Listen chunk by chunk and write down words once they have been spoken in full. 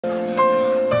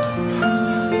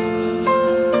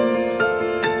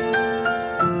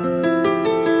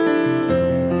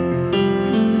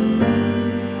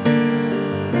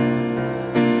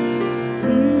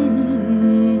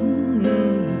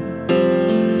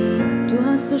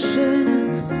hast so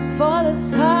schönes,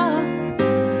 volles Haar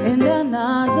in der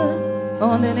Nase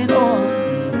und in den Ohren,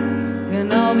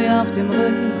 genau wie auf dem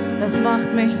Rücken, das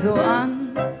macht mich so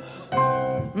an.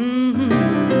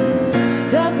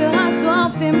 Dafür hast du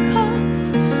auf dem Kopf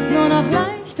nur noch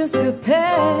leichtes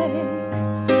Gepäck,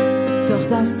 doch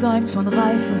das zeugt von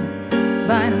Reife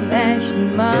bei einem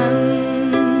echten Mann.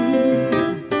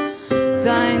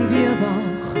 Dein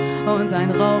Bierbauch und ein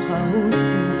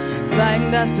Raucherhusten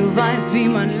zeigen, dass du weißt, wie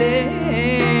man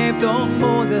lebt. Und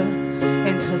Mode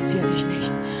interessiert dich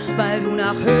nicht, weil du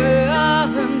nach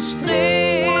Höherem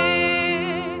strebst.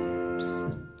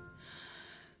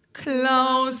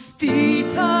 Klaus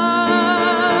Dieter,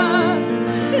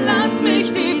 lass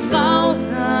mich die Frau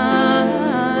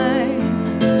sein,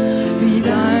 die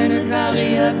deine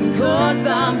karierten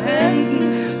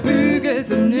Kurzarmhemden bügelt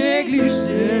im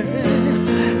Negligé.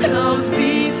 Klaus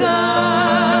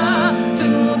Dieter,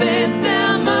 du bist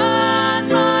der Mann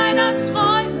meiner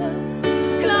Träume.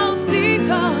 Klaus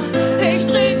Dieter, ich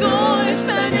dreh durch,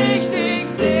 wenn ich dich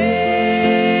sehe.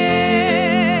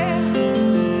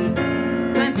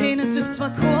 Dein Penis ist zwar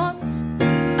kurz,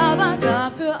 aber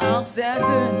dafür auch sehr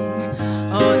dünn.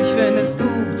 Und ich finde es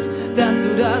gut, dass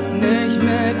du das nicht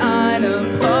mit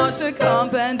einem Porsche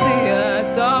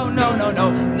kompensierst. Oh no, no,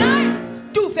 no, nein!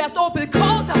 Du fährst Opel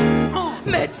Corsa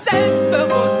mit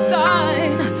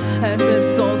Selbstbewusstsein. Es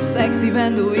ist so sexy,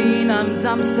 wenn du ihn am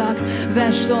Samstag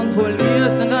wäscht und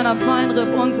polierst in deiner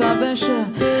Feinripp-Unterwäsche.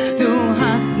 Du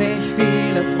hast nicht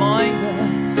viele Freunde,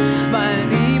 weil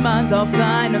niemand auf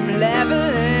deinem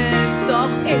Level ist.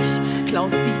 Doch ich,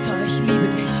 Klaus Dieter, ich liebe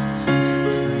dich,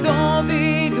 so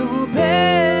wie du bist.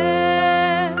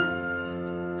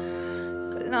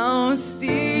 Klaus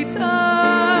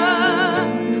Dieter,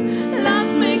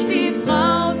 lass mich die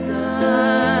Frau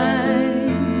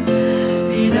sein,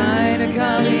 die deine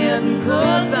karierten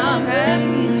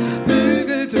Kurzarmhemden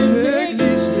bügelt im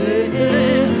Negligé.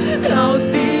 Klaus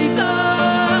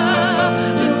Dieter,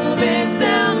 du bist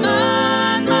der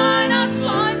Mann meiner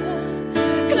Träume.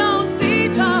 Klaus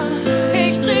Dieter,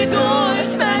 ich dreh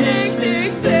durch, wenn ich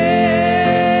dich sehe.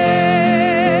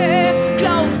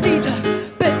 Klaus Dieter,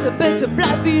 bitte, bitte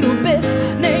bleib wie du bist,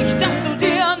 nicht, dass du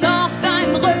dir noch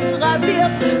deinen Rücken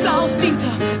rasierst. Klaus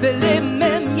Dieter, wir leben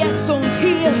im Jetzt und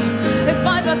Hier. Iss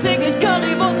weiter täglich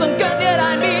Currywurst und gönn dir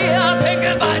dein Bier.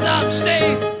 Pinkel weiter am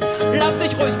Stehen, lass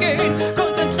dich ruhig gehen.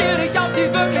 Konzentrier dich auf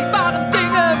die wirklich wahren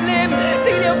Dinge im Leben.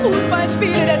 Zieh dir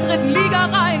Fußballspiele der 3. Liga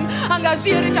rein.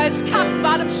 Engagier dich als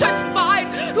Kassenwart im Schützenverein.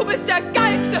 Du bist der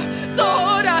Geilste, so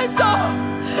oder so.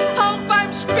 Auch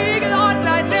beim Spiegel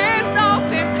online lesen auf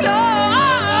dem Klo.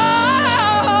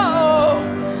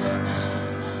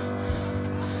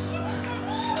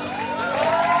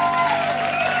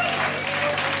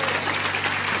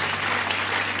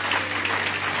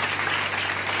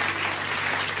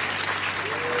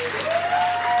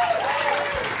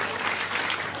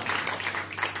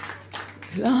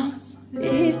 Klaus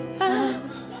Dieter,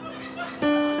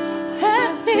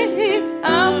 happy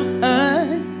Abend.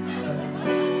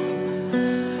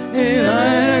 In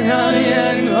einer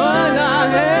karierten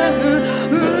Kurzarmhemden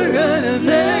bügeln im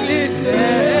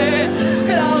Negligé.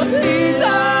 Klaus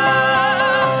Dieter,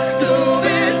 du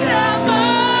bist der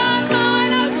Mann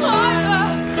meiner Träume.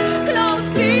 Klaus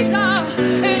Dieter,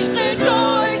 ich dreh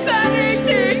durch, wenn ich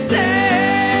dich sehe.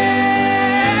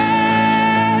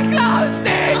 Klaus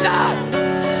Dieter,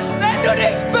 wenn du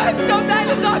dich bückst, um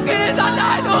deine Socken ins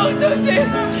Sandalen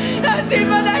hochzuziehen, dann sieht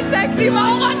man dein sexy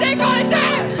Maurer-Dekolleté.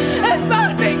 Es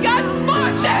macht mich ganz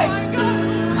wuschig.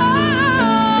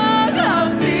 Ah,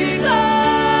 Klaus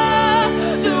Dieter,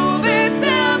 du bist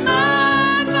der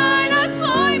Mann meiner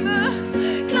Träume.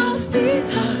 Klaus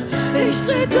Dieter, ich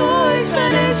dreh durch,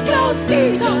 wenn ich Klaus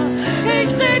Dieter.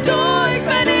 Ich dreh durch,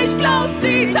 wenn ich Klaus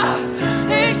Dieter.